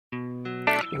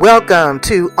Welcome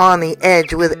to On the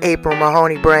Edge with April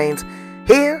Mahoney Brains.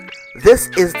 Here, this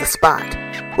is the spot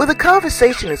where the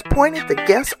conversation is pointed, the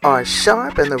guests are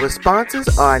sharp, and the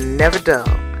responses are never dull.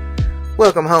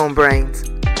 Welcome home, Brains.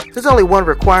 There's only one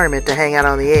requirement to hang out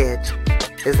on the edge,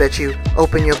 is that you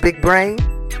open your big brain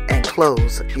and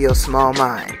close your small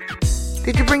mind.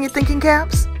 Did you bring your thinking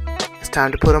caps? It's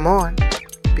time to put them on,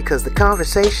 because the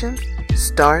conversation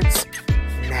starts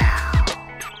now.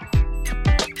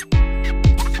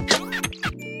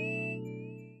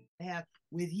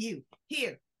 With you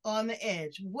here on the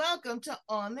edge. Welcome to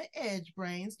On the Edge,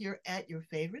 Brains. You're at your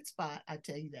favorite spot. I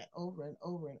tell you that over and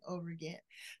over and over again.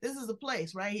 This is a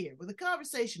place right here where the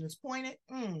conversation is pointed,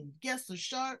 guests are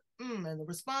sharp, and the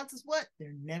response is what?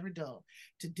 They're never dull.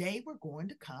 Today we're going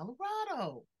to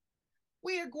Colorado.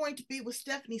 We are going to be with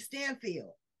Stephanie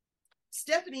Stanfield.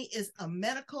 Stephanie is a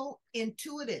medical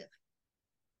intuitive.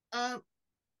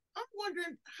 I'm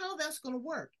wondering how that's going to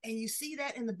work. And you see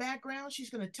that in the background? She's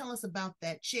going to tell us about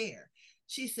that chair.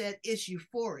 She said it's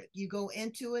euphoric. You go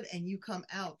into it and you come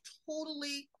out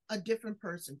totally a different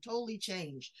person, totally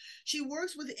changed. She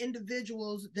works with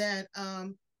individuals that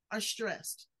are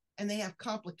stressed and they have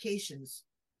complications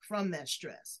from that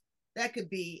stress. That could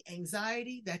be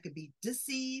anxiety, that could be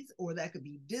disease, or that could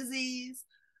be disease.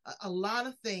 A lot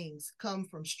of things come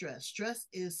from stress. Stress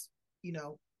is,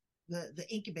 the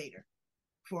incubator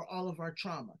for all of our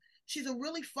trauma. She's a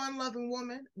really fun-loving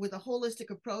woman with a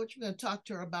holistic approach. We're going to talk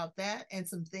to her about that and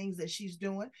some things that she's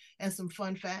doing and some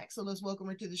fun facts. So let's welcome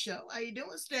her to the show. How you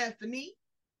doing, Stephanie?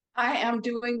 I am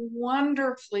doing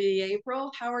wonderfully,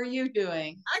 April. How are you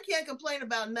doing? I can't complain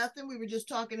about nothing. We were just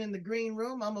talking in the green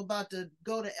room. I'm about to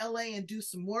go to LA and do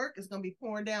some work. It's going to be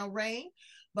pouring down rain,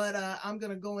 but I'm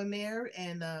going to go in there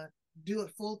and do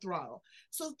it full throttle.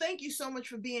 So thank you so much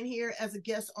for being here as a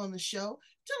guest on the show.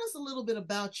 Tell us a little bit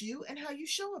about you and how you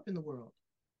show up in the world.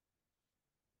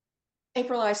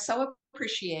 April, I so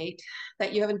appreciate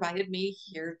that you have invited me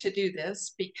here to do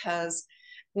this because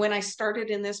when I started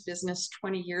in this business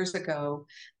 20 years ago,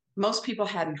 most people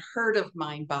hadn't heard of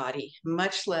mind body,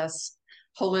 much less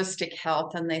holistic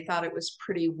health, and they thought it was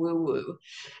pretty woo-woo.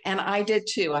 And I did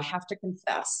too, I have to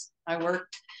confess. I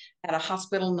worked at a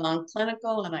hospital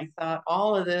non-clinical, and I thought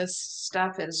all of this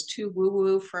stuff is too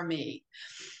woo-woo for me.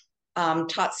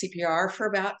 Taught CPR for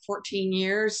about 14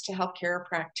 years to healthcare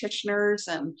practitioners,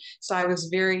 and so I was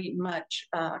very much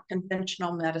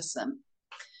conventional medicine.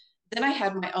 Then I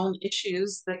had my own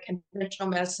issues that conventional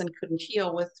medicine couldn't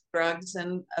heal with drugs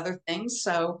and other things.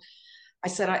 So I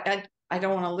said, I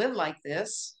don't want to live like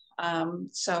this.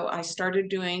 So I started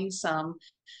doing some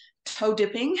toe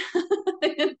dipping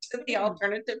into the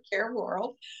alternative care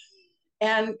world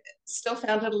and still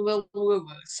found it a little woo-woo.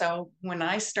 So when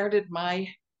I started my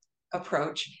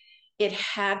approach, it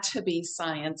had to be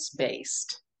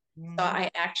science-based. So I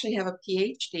actually have a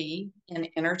PhD in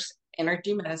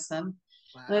energy medicine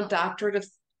and a doctorate of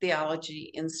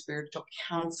theology in spiritual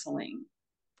counseling.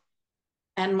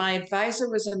 And my advisor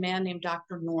was a man named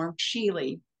Dr. Norm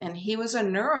Shealy, and he was a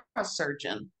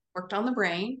neurosurgeon, worked on the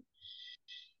brain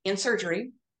in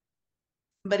surgery,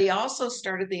 but he also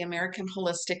started the American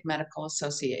Holistic Medical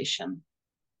Association.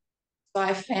 So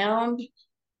I found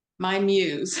my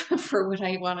muse for what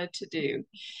I wanted to do.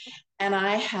 And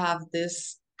I have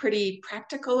this pretty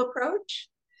practical approach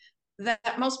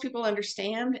that most people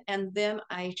understand. And then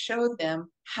I show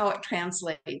them how it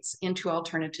translates into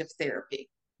alternative therapy.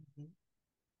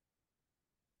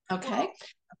 Okay. Well,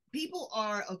 people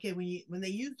are okay when they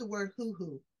use the word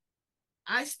hoo-hoo.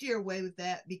 I steer away with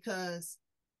that because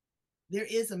there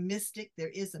is a mystic, there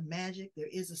is a magic, there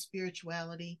is a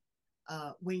spirituality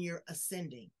when you're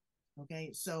ascending.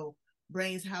 Okay, so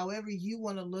Brains, however you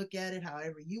want to look at it,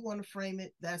 however you want to frame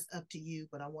it, that's up to you.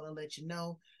 But I want to let you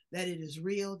know that it is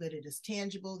real, that it is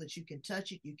tangible, that you can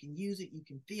touch it, you can use it, you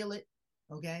can feel it.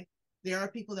 Okay, there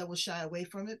are people that will shy away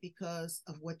from it because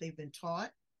of what they've been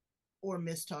taught or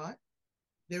mistaught.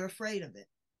 They're afraid of it.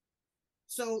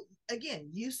 So again,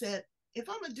 you said, if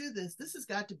I'm going to do this, this has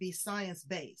got to be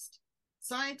science-based.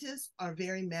 Scientists are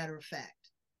very matter of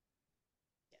fact.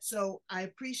 So I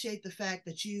appreciate the fact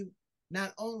that you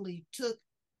not only took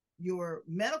your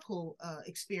medical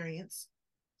experience,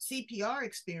 CPR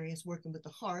experience, working with the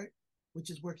heart, which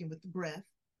is working with the breath,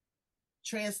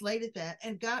 translated that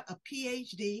and got a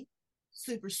PhD,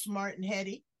 super smart and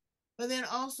heady, but then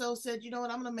also said, you know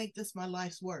what, I'm going to make this my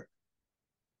life's work.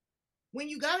 When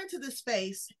you got into this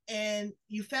space and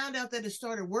you found out that it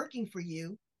started working for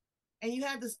you and you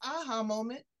had this aha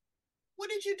moment, what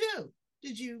did you do?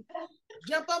 Did you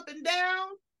jump up and down?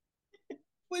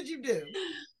 What'd you do?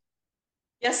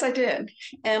 Yes, I did.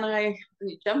 And I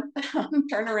jumped down,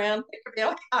 turn around, pick a bale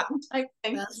of cotton type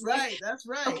thing. That's It's like, right. That's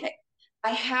right. okay, I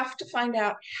have to find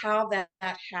out how that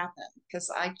happened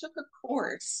because I took a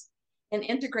course in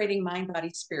integrating mind, body,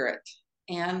 spirit.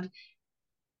 And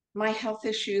my health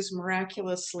issues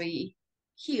miraculously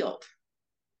healed.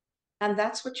 And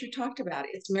that's what you talked about.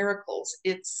 It's miracles.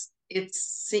 It's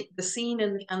the seen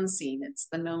and the unseen. It's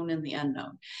the known and the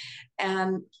unknown.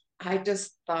 And I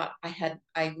just thought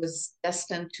I was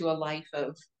destined to a life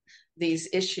of these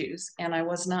issues, and I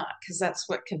was not, because that's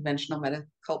what conventional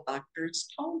medical doctors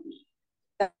told me.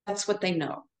 That's what they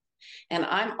know. And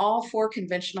I'm all for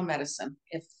conventional medicine.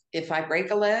 If I break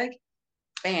a leg,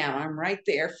 bam, I'm right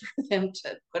there for them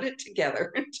to put it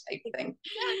together type thing.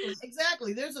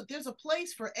 Exactly. Exactly. There's a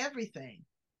place for everything,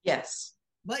 Yes.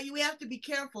 but you have to be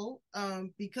careful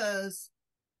because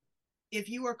if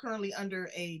you are currently under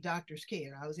a doctor's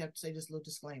care, I always have to say this little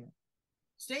disclaimer: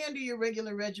 stay under your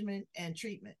regular regimen and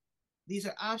treatment. These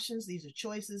are options. These are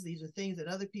choices. These are things that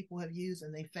other people have used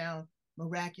and they found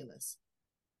miraculous.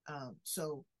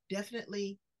 So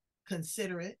definitely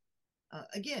consider it.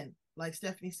 Again, like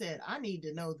Stephanie said, I need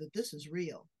to know that this is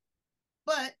real.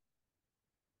 But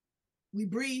we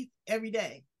breathe every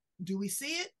day. Do we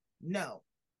see it? No.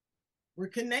 We're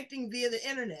connecting via the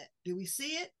internet. Do we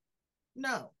see it?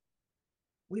 No.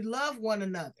 We love one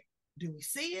another. Do we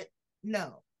see it?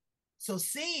 No. So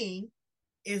seeing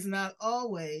is not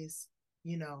always,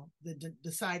 the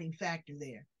deciding factor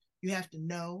there. You have to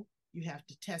know, you have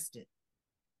to test it.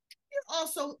 You're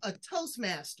also a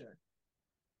Toastmaster.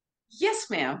 Yes,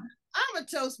 ma'am. I'm a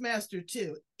Toastmaster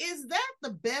too. Is that the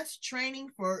best training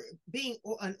for being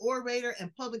an orator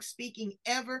and public speaking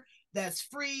ever? That's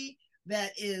free,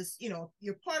 that is,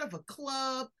 you're part of a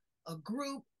club, a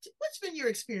group. What's been your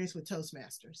experience with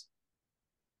Toastmasters?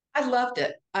 I loved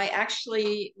it. I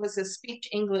actually was a speech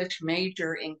English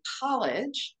major in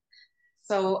college.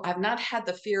 So I've not had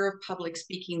the fear of public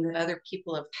speaking that other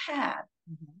people have had,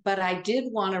 Mm-hmm. but I did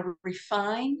want to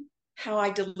refine how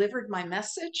I delivered my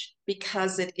message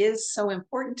because it is so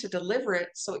important to deliver it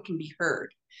so it can be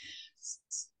heard.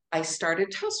 I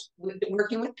started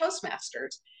working with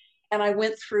Toastmasters and I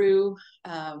went through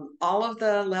all of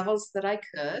the levels that I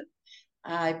could.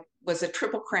 I was a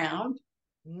triple crown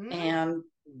Mm-hmm. and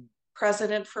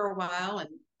president for a while and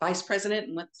vice president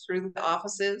and went through the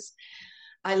offices.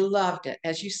 I loved it.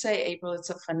 As you say, April,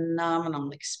 it's a phenomenal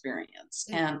experience.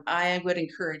 It, And I would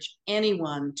encourage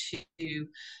anyone to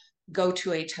go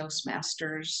to a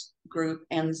Toastmasters group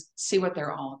and see what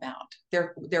they're all about.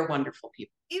 They're wonderful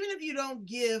people. even if you don't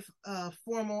give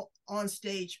formal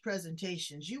on-stage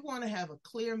presentations, you want to have a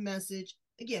clear message.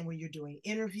 Again, when you're doing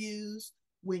interviews,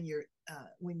 when you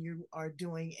are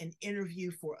doing an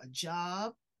interview for a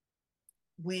job,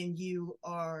 when you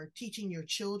are teaching your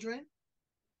children,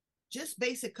 just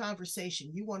basic conversation.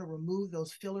 You want to remove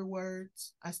those filler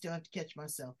words. I still have to catch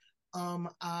myself.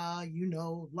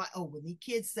 Like, oh, when the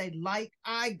kids say like,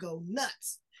 I go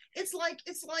nuts. It's like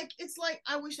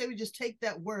I wish they would just take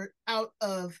that word out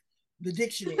of the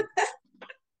dictionary.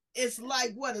 It's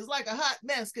like what? It's like a hot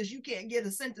mess because you can't get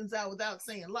a sentence out without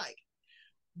saying like.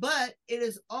 But it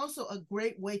is also a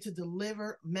great way to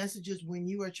deliver messages when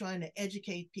you are trying to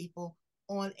educate people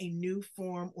on a new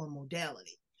form or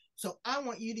modality. So I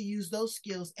want you to use those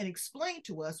skills and explain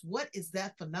to us what is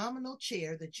that phenomenal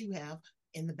chair that you have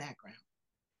in the background.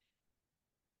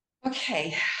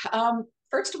 Okay.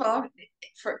 First of all,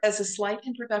 as a slight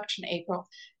introduction, April,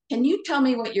 can you tell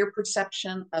me what your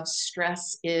perception of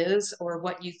stress is or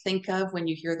what you think of when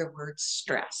you hear the word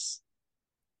stress?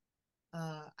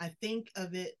 I think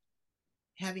of it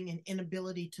having an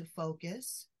inability to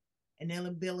focus, an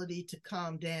inability to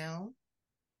calm down,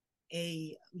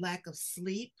 a lack of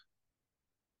sleep,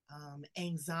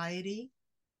 anxiety.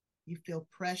 You feel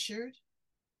pressured,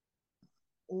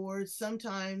 or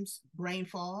sometimes brain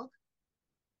fog.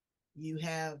 You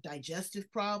have digestive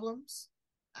problems.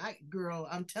 Girl,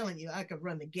 I'm telling you, I could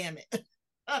run the gamut.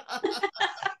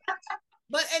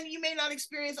 And you may not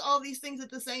experience all these things at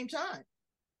the same time.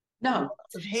 No,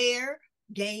 Loss of hair,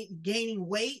 gaining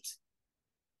weight,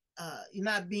 you're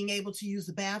not being able to use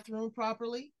the bathroom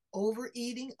properly,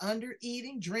 overeating,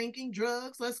 undereating, drinking,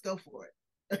 drugs. Let's go for it.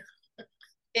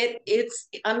 it's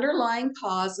the underlying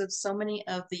cause of so many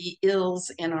of the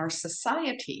ills in our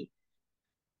society.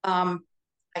 Um,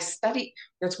 I studied,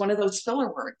 there's one of those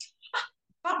filler words.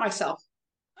 Caught myself.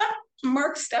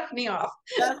 Mark Stephanie off.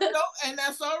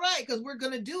 That's all right because we're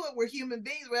gonna do it. We're human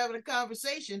beings. We're having a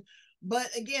conversation. But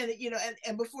again,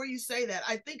 and before you say that,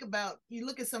 I think about you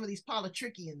look at some of these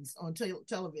politricians on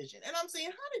television, and I'm saying,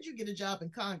 how did you get a job in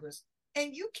Congress?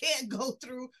 And you can't go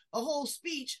through a whole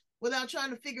speech without trying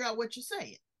to figure out what you're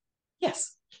saying.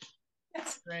 Yes.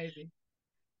 Yes. Crazy.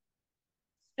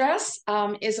 Stress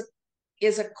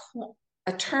is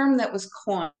a term that was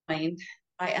coined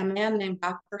by a man named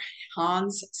Dr.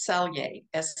 Hans Selye,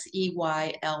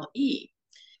 Seyle.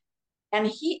 And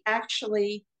he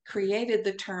actually created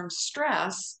the term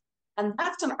stress, and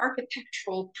that's an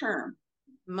architectural term.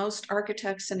 Most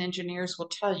architects and engineers will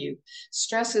tell you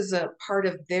stress is a part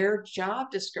of their job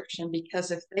description,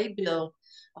 because if they build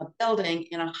a building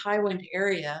in a high wind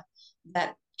area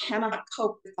that cannot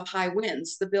cope with the high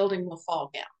winds, the building will fall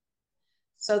down.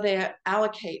 So they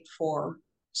allocate for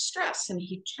stress. And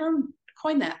he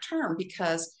coined that term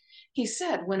because he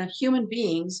said when human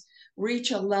beings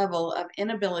reach a level of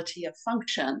inability of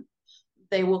function,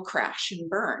 they will crash and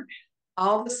burn.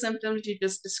 All the symptoms you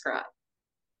just described.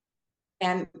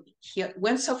 And he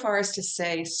went so far as to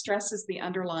say stress is the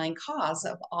underlying cause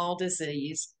of all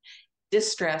disease,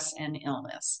 distress, and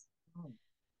illness. Oh.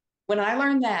 When I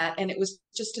learned that, and it was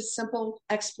just a simple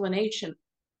explanation,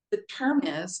 the term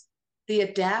is the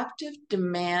adaptive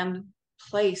demand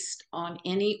placed on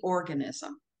any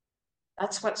organism.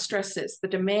 That's what stress is, the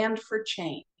demand for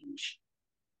change.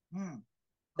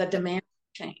 The demand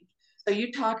for change. So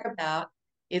you talk about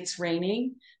it's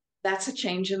raining, that's a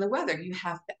change in the weather. You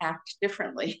have to act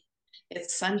differently.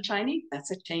 It's sunshiny,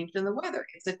 that's a change in the weather.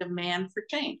 It's a demand for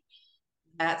change.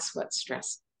 That's what stress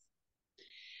is.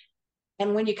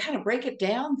 And when you kind of break it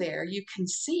down there, you can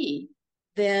see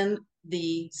then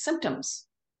the symptoms.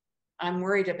 I'm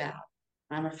worried about,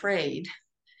 I'm afraid,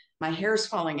 my hair's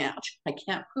falling out, I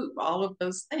can't poop, all of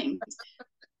those things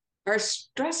are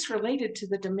stress related to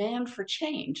the demand for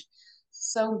change.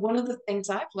 So one of the things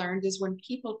I've learned is when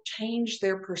people change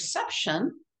their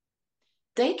perception,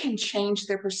 they can change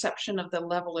their perception of the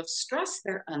level of stress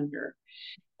they're under,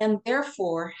 and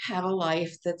therefore have a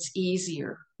life that's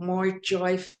easier, more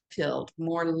joy-filled,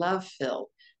 more love-filled.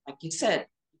 Like you said,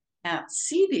 you can't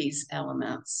see these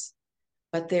elements,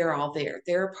 but they're all there.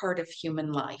 They're a part of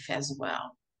human life as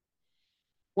well.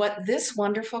 What this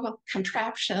wonderful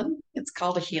contraption, it's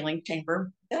called a healing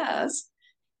chamber, does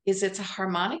is it's a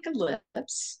harmonic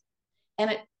ellipse,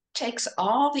 and it takes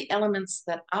all the elements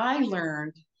that I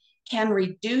learned can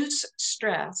reduce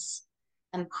stress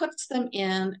and puts them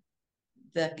in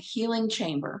the healing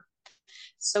chamber.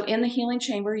 So in the healing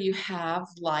chamber, you have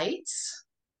lights,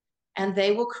 and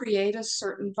they will create a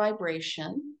certain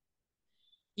vibration.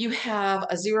 You have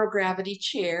a zero gravity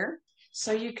chair,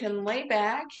 so you can lay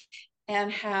back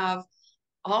and have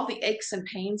all the aches and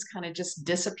pains kind of just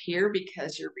disappear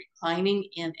because you're reclining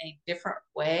in a different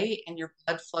way and your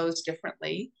blood flows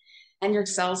differently and your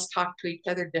cells talk to each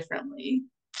other differently.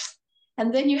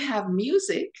 And then you have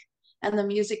music, and the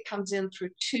music comes in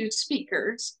through two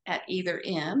speakers at either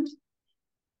end,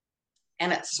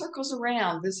 and it circles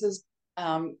around. This is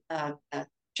a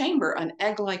chamber, an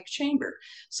egg-like chamber.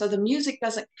 So the music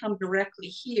doesn't come directly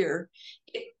here.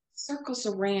 It circles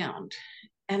around,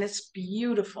 and it's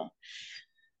beautiful.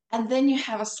 And then you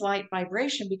have a slight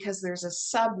vibration because there's a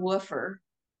subwoofer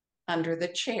under the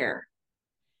chair.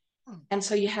 And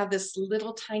so you have this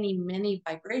little tiny mini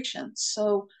vibration.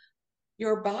 So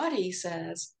your body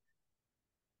says,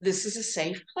 this is a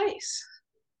safe place.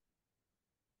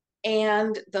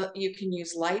 And you can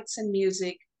use lights and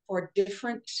music for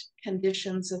different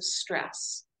conditions of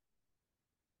stress.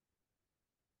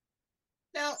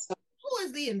 Now, who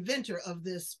is the inventor of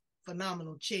this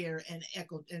phenomenal chair and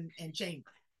echo and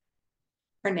chamber?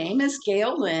 Her name is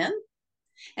Gail Lynn,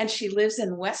 and she lives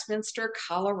in Westminster,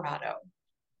 Colorado.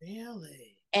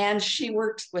 Really? And she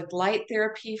worked with light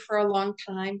therapy for a long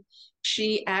time.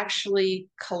 She actually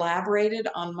collaborated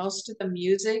on most of the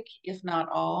music, if not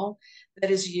all, that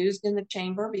is used in the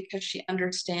chamber because she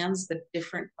understands the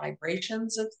different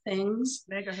vibrations of things.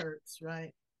 Megahertz,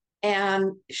 right?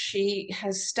 And she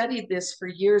has studied this for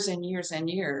years and years and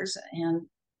years and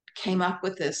came up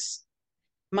with this.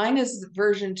 Mine is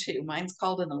version 2. Mine's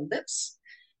called an ellipse.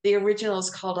 The original is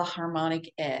called a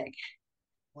harmonic egg.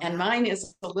 Wow. And mine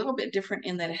is a little bit different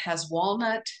in that it has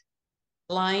walnut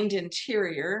lined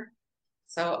interior.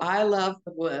 So I love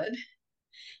the wood.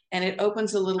 And it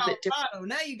opens a little bit different.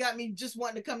 Now you got me just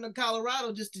wanting to come to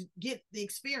Colorado just to get the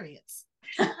experience.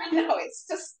 I know,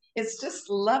 it's just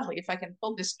lovely. If I can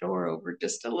pull this door over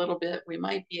just a little bit, we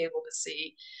might be able to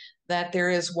see that there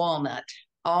is walnut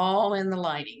all in the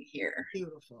lighting here.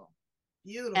 Beautiful.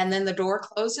 Beautiful. And then the door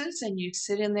closes and you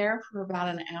sit in there for about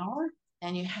an hour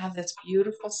and you have this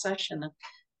beautiful session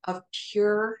of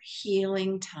pure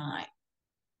healing time.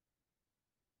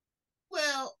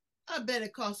 Well, I bet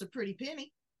it costs a pretty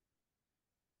penny.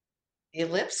 The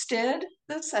ellipse did,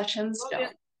 the sessions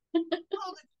don't.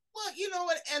 Well, you know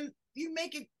what? And you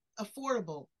make it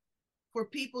affordable for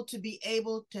people to be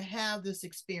able to have this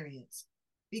experience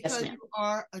Yes, because ma'am. you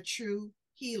are a true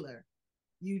healer.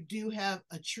 You do have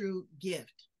a true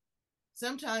gift.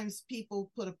 Sometimes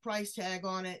people put a price tag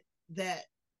on it that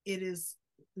it is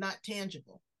not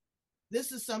tangible.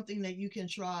 This is something that you can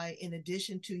try in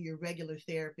addition to your regular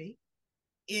therapy.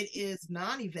 It is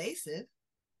non evasive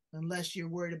unless you're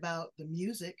worried about the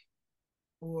music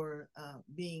or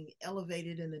being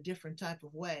elevated in a different type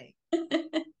of way.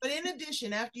 But in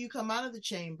addition, after you come out of the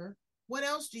chamber, what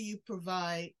else do you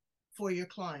provide for your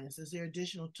clients? Is there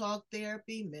additional talk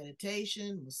therapy,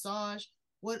 meditation, massage?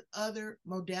 What other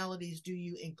modalities do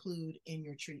you include in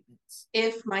your treatments?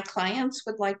 If my clients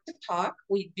would like to talk,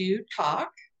 we do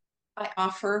talk. I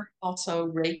offer also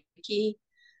Reiki,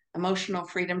 emotional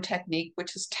freedom technique,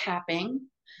 which is tapping.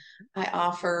 I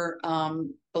offer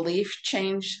belief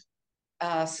change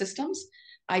systems.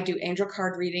 I do angel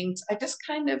card readings. I just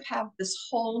kind of have this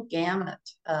whole gamut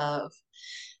of,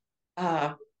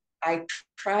 uh, I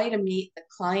try to meet the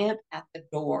client at the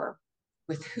door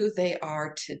with who they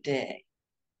are today.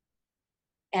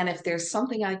 And if there's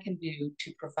something I can do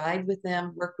to provide with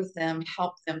them, work with them,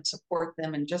 help them, support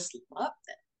them, and just love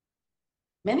them,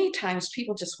 many times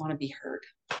people just want to be heard.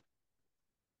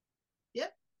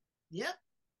 Yep, yep.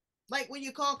 Like when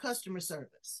you call customer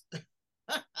service.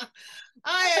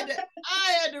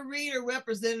 I had to read a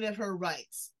representative her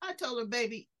rights. I told her,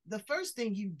 baby, the first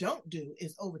thing you don't do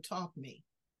is overtalk me.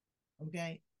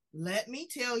 Okay. Let me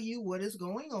tell you what is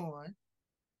going on.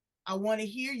 I want to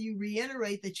hear you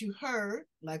reiterate that you heard,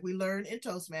 like we learned in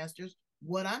Toastmasters,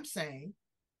 what I'm saying,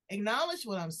 acknowledge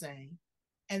what I'm saying,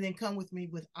 and then come with me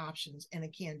with options and a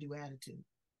can do attitude.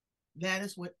 That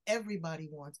is what everybody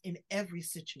wants in every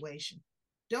situation.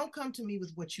 Don't come to me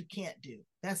with what you can't do.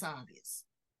 That's obvious.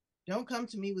 Don't come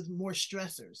to me with more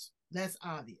stressors. That's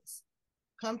obvious.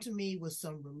 Come to me with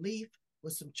some relief,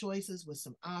 with some choices, with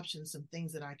some options, some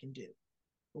things that I can do.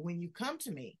 But when you come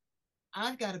to me,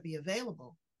 I've got to be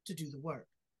available to do the work.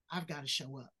 I've got to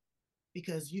show up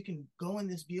because you can go in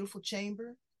this beautiful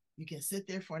chamber. You can sit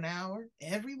there for an hour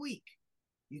every week.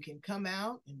 You can come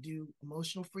out and do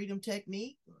emotional freedom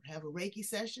technique or have a Reiki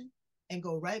session and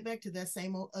go right back to that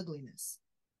same old ugliness.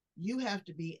 You have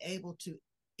to be able to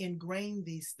ingrain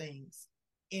these things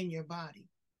in your body.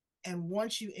 And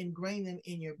once you ingrain them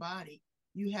in your body,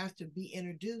 you have to be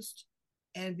introduced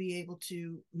and be able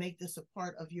to make this a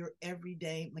part of your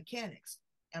everyday mechanics.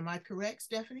 Am I correct,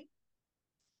 Stephanie?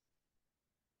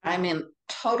 I'm in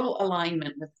total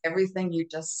alignment with everything you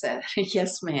just said.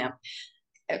 Yes, ma'am.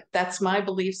 That's my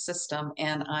belief system,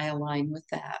 and I align with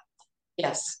that.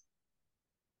 Yes.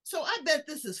 So I bet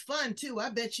this is fun too. I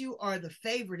bet you are the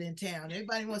favorite in town.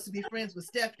 Everybody wants to be friends with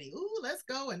Stephanie. Ooh, let's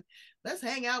go and let's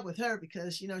hang out with her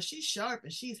because you know she's sharp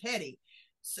and she's heady.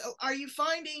 So are you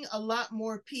finding a lot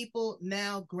more people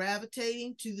now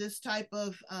gravitating to this type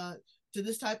of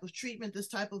treatment, this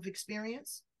type of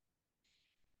experience?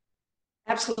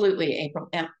 Absolutely, April.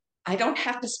 And I don't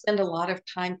have to spend a lot of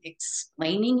time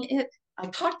explaining it. I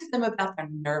talk to them about their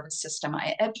nervous system.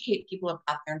 I educate people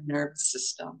about their nervous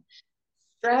system.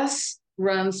 Stress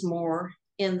runs more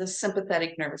in the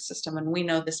sympathetic nervous system, and we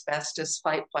know this best as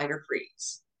fight, flight, or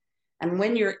freeze. And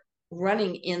when you're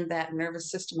running in that nervous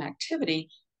system activity,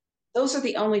 those are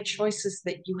the only choices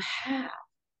that you have.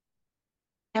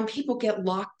 And people get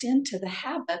locked into the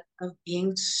habit of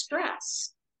being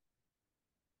stressed.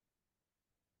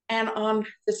 And on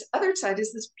this other side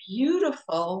is this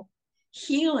beautiful,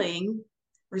 healing,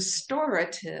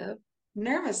 restorative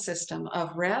nervous system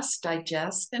of rest,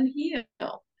 digest, and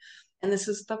heal. And this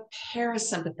is the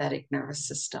parasympathetic nervous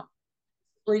system,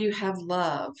 where you have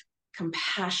love,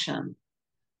 compassion,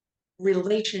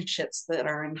 relationships that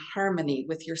are in harmony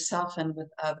with yourself and with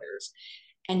others.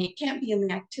 And you can't be in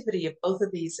the activity of both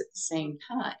of these at the same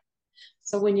time.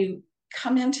 So when you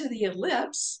come into the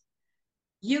ellipse,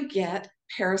 you get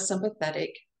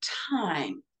parasympathetic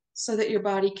time so that your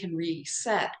body can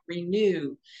reset,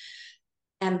 renew,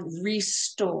 and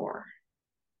restore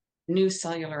new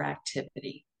cellular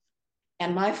activity.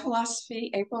 And my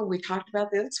philosophy, April, we talked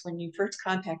about this when you first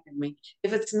contacted me.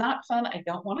 If it's not fun, I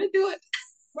don't want to do it.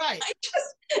 Right.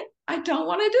 I don't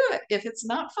want to do it if it's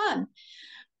not fun.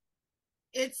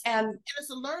 It's And it's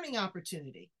a learning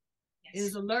opportunity. It yes,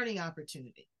 is a learning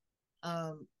opportunity.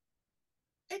 Um,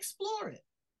 explore it.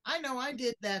 I know I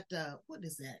did that. What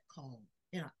is that called?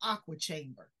 In an aqua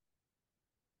chamber.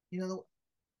 You know,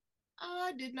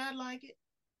 I did not like it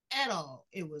at all.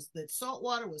 It was the salt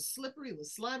water was slippery, it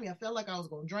was slimy. I felt like I was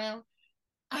going to drown.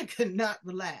 I could not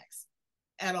relax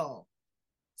at all.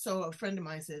 So a friend of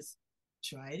mine says,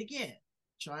 try it again.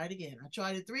 Try it again. I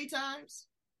tried it 3 times.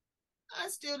 I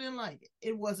still didn't like it.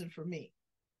 It wasn't for me.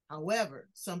 However,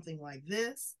 something like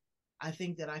this, I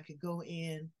think that I could go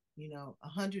in,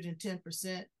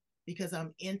 110% because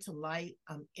I'm into light,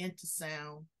 I'm into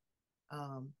sound.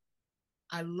 Um,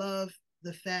 I love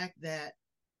the fact that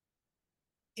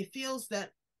it feels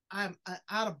that I'm an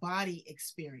out of body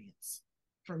experience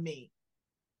for me.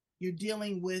 You're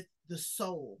dealing with the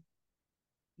soul.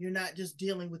 You're not just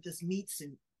dealing with this meat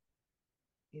suit.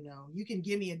 You can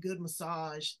give me a good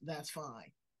massage, that's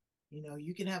fine.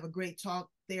 You can have a great talk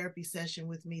therapy session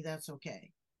with me, that's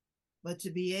okay. But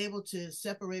to be able to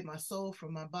separate my soul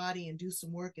from my body and do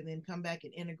some work and then come back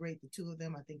and integrate the two of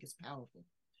them, I think is powerful.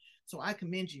 So I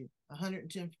commend you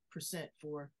 110%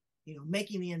 for,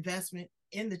 making the investment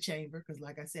in the chamber. Cause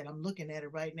like I said, I'm looking at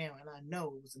it right now and I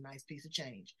know it was a nice piece of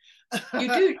change.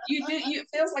 It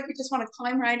feels like you just want to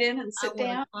climb right in and I sit want to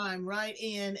down. climb right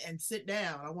in and sit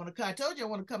down. I told you I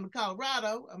want to come to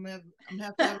Colorado. I'm gonna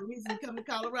have to have a reason to come to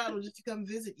Colorado just to come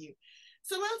visit you.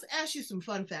 So let's ask you some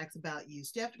fun facts about you,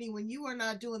 Stephanie. When you are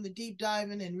not doing the deep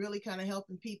diving and really kind of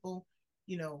helping people,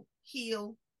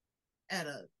 heal at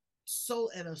a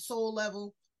soul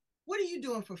level, what are you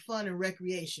doing for fun and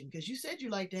recreation? Because you said you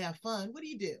like to have fun. What do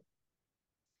you do?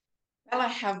 Well, I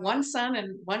have one son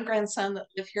and one grandson that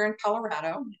live here in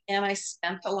Colorado, and I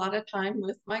spent a lot of time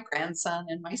with my grandson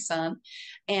and my son,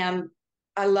 and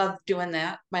I love doing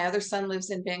that. My other son lives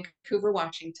in Vancouver,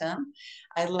 Washington.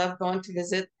 I love going to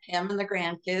visit him and the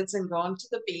grandkids and going to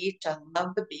the beach. I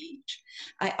love the beach.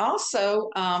 I also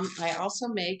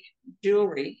make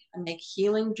jewelry. I make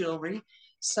healing jewelry.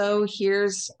 So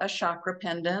here's a chakra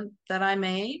pendant that I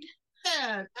made.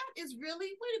 Yeah, that is really.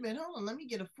 Wait a minute, hold on. Let me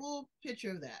get a full picture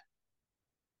of that.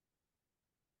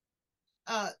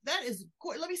 That is.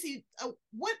 Let me see.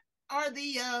 What are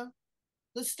the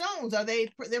stones? Are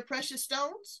they're precious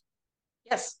stones?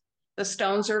 Yes, the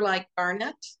stones are like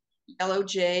garnet, yellow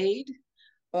jade,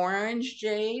 orange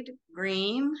jade,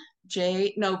 green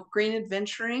jade, no, green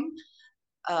adventuring,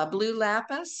 blue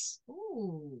lapis,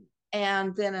 Ooh,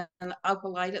 and then an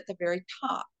opalite at the very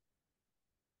top.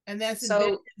 and that's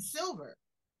embedded So, in silver.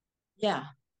 yeah.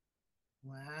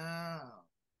 Wow.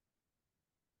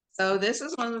 So this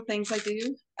is one of the things I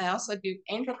do. I also do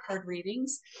angel card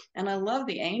readings, and I love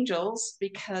the angels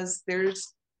because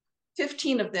there's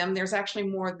 15 of them. There's actually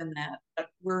more than that, but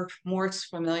we're more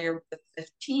familiar with the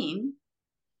 15.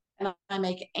 And I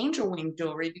make angel wing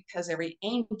jewelry because every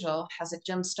angel has a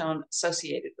gemstone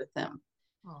associated with them.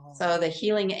 Oh, So the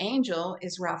healing angel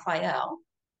is Raphael.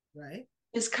 right.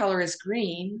 His color is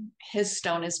green. His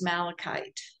stone is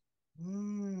malachite. So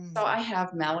Mm. I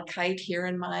have malachite here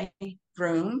in my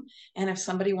room. And if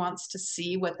somebody wants to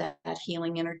see what that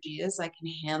healing energy is, I can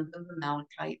hand them the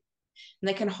malachite and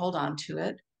they can hold on to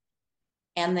it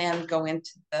and then go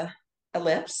into the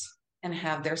ellipse and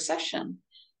have their session.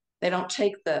 They don't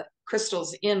take the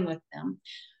crystals in with them,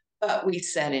 but we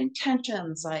set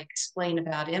intentions. I explain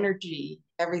about energy.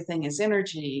 Everything is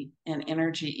energy, and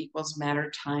energy equals matter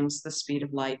times the speed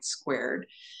of light squared.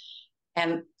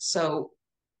 And so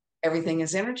everything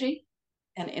is energy,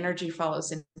 and energy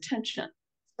follows intention.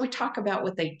 We talk about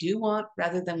what they do want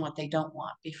rather than what they don't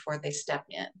want before they step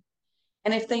in.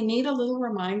 And if they need a little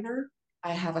reminder,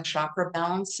 I have a chakra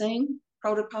balancing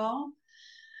protocol.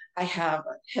 I have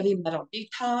a heavy metal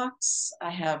detox. I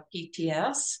have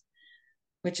PTS,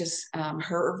 which is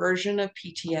her version of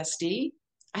PTSD.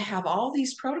 I have all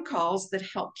these protocols that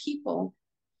help people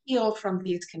heal from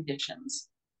these conditions.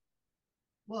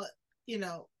 Well, you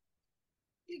know,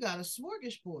 you got a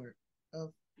smorgasbord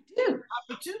of I do.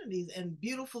 opportunities and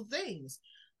beautiful things.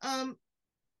 Um,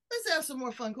 let's ask some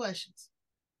more fun questions.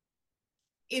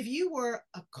 If you were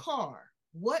a car,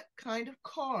 what kind of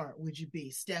car would you be,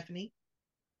 Stephanie?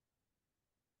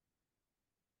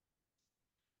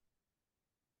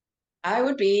 I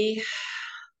would be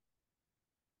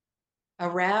a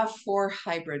RAV4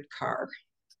 hybrid car.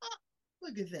 Oh,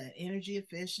 look at that. Energy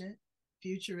efficient,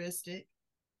 futuristic,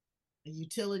 a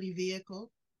utility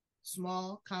vehicle,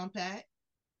 small, compact.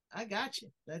 I got you.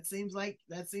 That seems like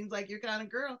your kind of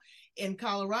girl. In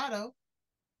Colorado,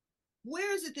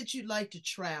 where is it that you'd like to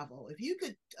travel? If you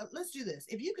could, let's do this.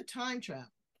 If you could time travel,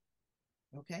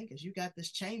 okay, because you got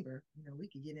this chamber, we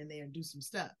could get in there and do some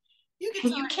stuff. You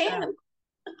could You time travel.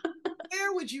 can.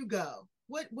 Where would you go?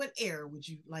 What era would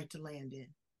you like to land in?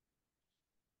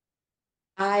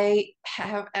 I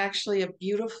have actually a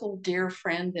beautiful dear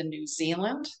friend in New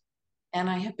Zealand, and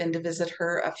I have been to visit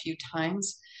her a few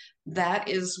times. That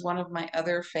is one of my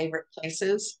other favorite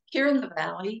places. Here in the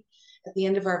valley, at the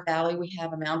end of our valley, we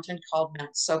have a mountain called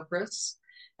Mount Sopris,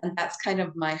 and that's kind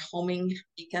of my homing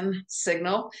beacon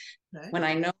signal. Okay. When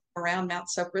I know around Mount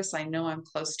Sopris, I know I'm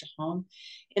close to home.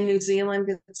 In New Zealand,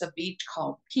 it's a beach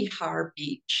called Pihar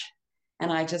Beach,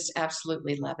 and I just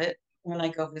absolutely love it. When I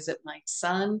go visit my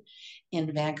son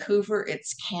in Vancouver,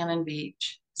 it's Cannon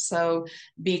Beach. So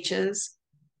beaches,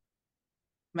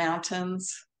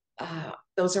 mountains,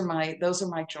 those are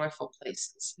my joyful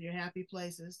places. Your happy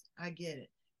places. I get it.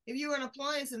 If you were an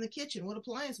appliance in the kitchen, what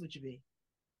appliance would you be?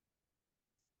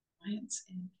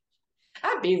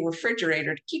 I'd be a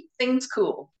refrigerator to keep things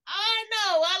cool. I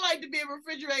know. I like to be a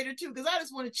refrigerator too because I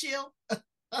just want to chill.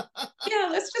 Yeah,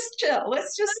 let's just chill.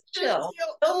 Let's just Just chill.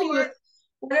 chill. Fill me with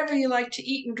whatever you like to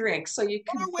eat and drink so you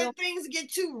can Or when feel. things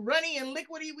get too runny and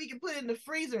liquidy, we can put it in the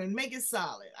freezer and make it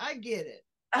solid. I get it.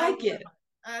 I I love get it. it.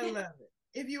 I love it.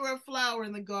 If you were a flower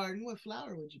in the garden, what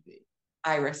flower would you be?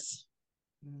 Iris.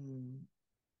 Mm,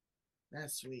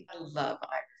 that's sweet. I love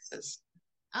irises.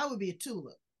 I would be a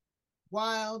tulip,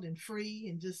 wild and free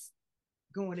and just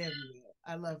going everywhere.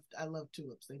 I love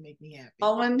tulips. They make me happy.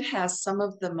 Holland has some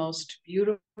of the most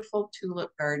beautiful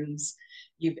tulip gardens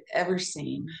you've ever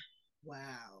seen.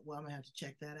 Wow. Well, I'm gonna have to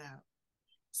check that out.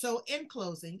 So, in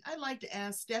closing, I'd like to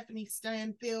ask Stephanie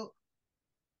Stanfield,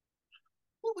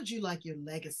 what would you like your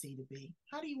legacy to be?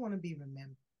 How do you want to be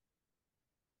remembered?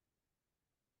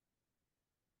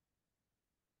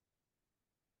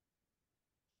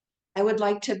 I would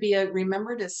like to be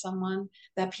remembered as someone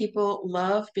that people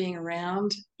love being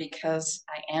around because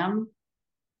I am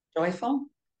joyful.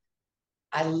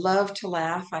 I love to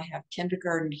laugh. I have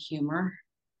kindergarten humor.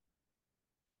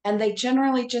 And they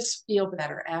generally just feel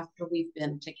better after we've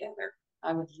been together.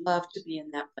 I would love to be in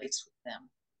that place with them.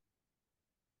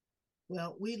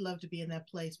 Well, we'd love to be in that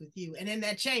place with you and in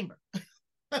that chamber.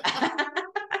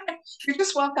 You're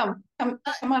just welcome. Come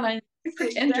on, I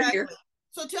pretend you're here. Exactly.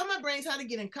 So tell my brains how to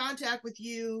get in contact with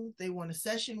you. They want a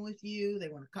session with you. They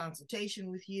want a consultation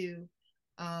with you.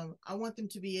 I want them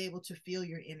to be able to feel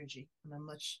your energy on a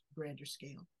much grander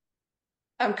scale.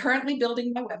 I'm currently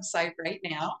building my website right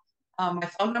now. My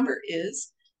phone number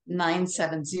is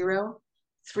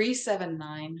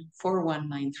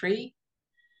 970-379-4193.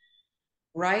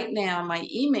 Right now, my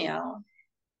email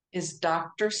is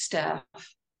Dr. Steph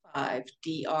 5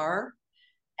 DRSTEPH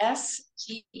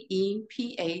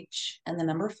and the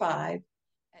number 5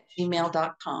 at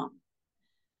gmail.com.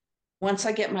 Once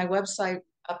I get my website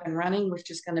up and running, which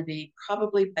is going to be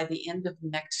probably by the end of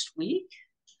next week,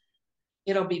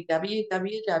 it'll be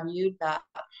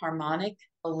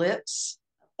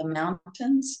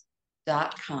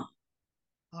www.harmonicellipseofthemountains.com.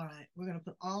 All right. We're going to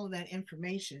put all of that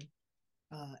information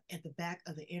at the back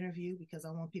of the interview because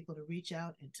I want people to reach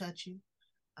out and touch you.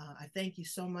 I thank you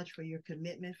so much for your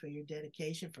commitment, for your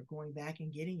dedication, for going back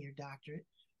and getting your doctorate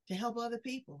to help other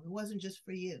people. It wasn't just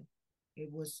for you.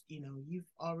 It was, you've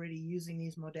already using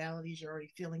these modalities, you're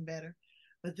already feeling better,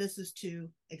 but this is to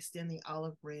extend the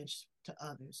olive branch to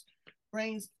others.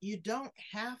 Brains, you don't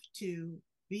have to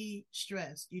be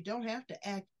stressed. You don't have to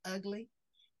act ugly.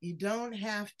 You don't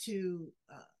have to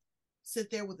sit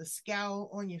there with a scowl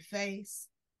on your face.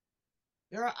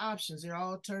 There are options, there are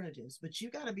alternatives, but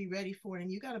you got to be ready for it and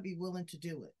you got to be willing to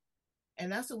do it. And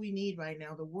that's what we need right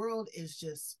now. The world is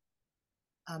just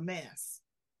a mess.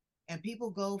 And people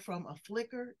go from a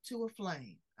flicker to a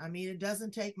flame. I mean, it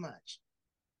doesn't take much.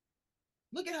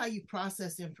 Look at how you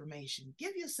process information.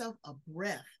 Give yourself a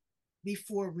breath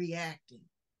before reacting.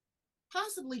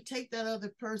 Possibly take that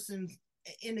other person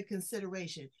into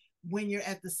consideration when you're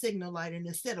at the signal light and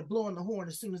instead of blowing the horn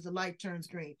as soon as the light turns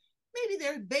green, maybe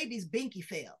their baby's binky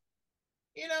fell,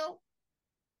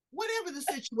 whatever the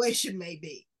situation may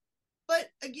be. But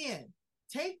again,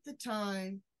 take the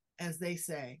time, as they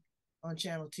say on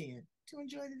Channel 10, to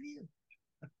enjoy the view.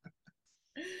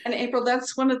 And April,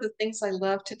 that's one of the things I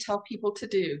love to tell people to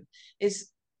do is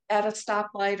at a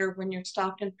stoplight or when you're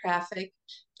stopped in traffic,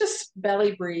 just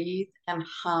belly breathe and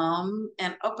hum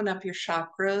and open up your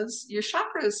chakras. Your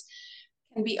chakras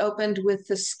can be opened with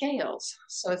the scales.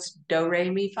 So it's do, re,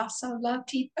 mi, fa, sol, la,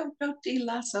 ti, do, ti,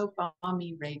 la, so, fa,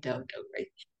 mi, re, do,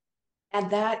 re. And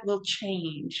that will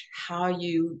change how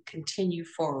you continue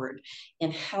forward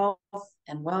in health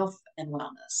and wealth and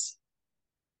wellness.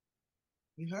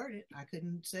 You heard it. I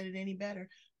couldn't have said it any better.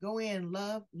 Go in,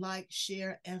 love, like,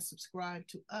 share, and subscribe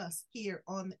to us here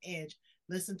on The Edge.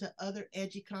 Listen to other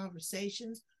edgy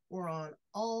conversations. We're on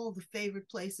all the favorite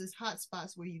places,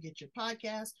 hotspots where you get your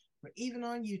podcast. We're even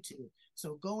on YouTube.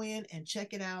 So go in and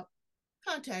check it out.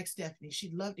 Contact Stephanie.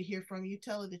 She'd love to hear from you.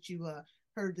 Tell her that you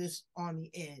heard this on The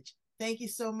Edge. Thank you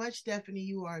so much, Stephanie.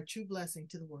 You are a true blessing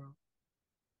to the world.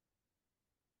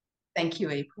 Thank you,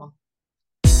 April.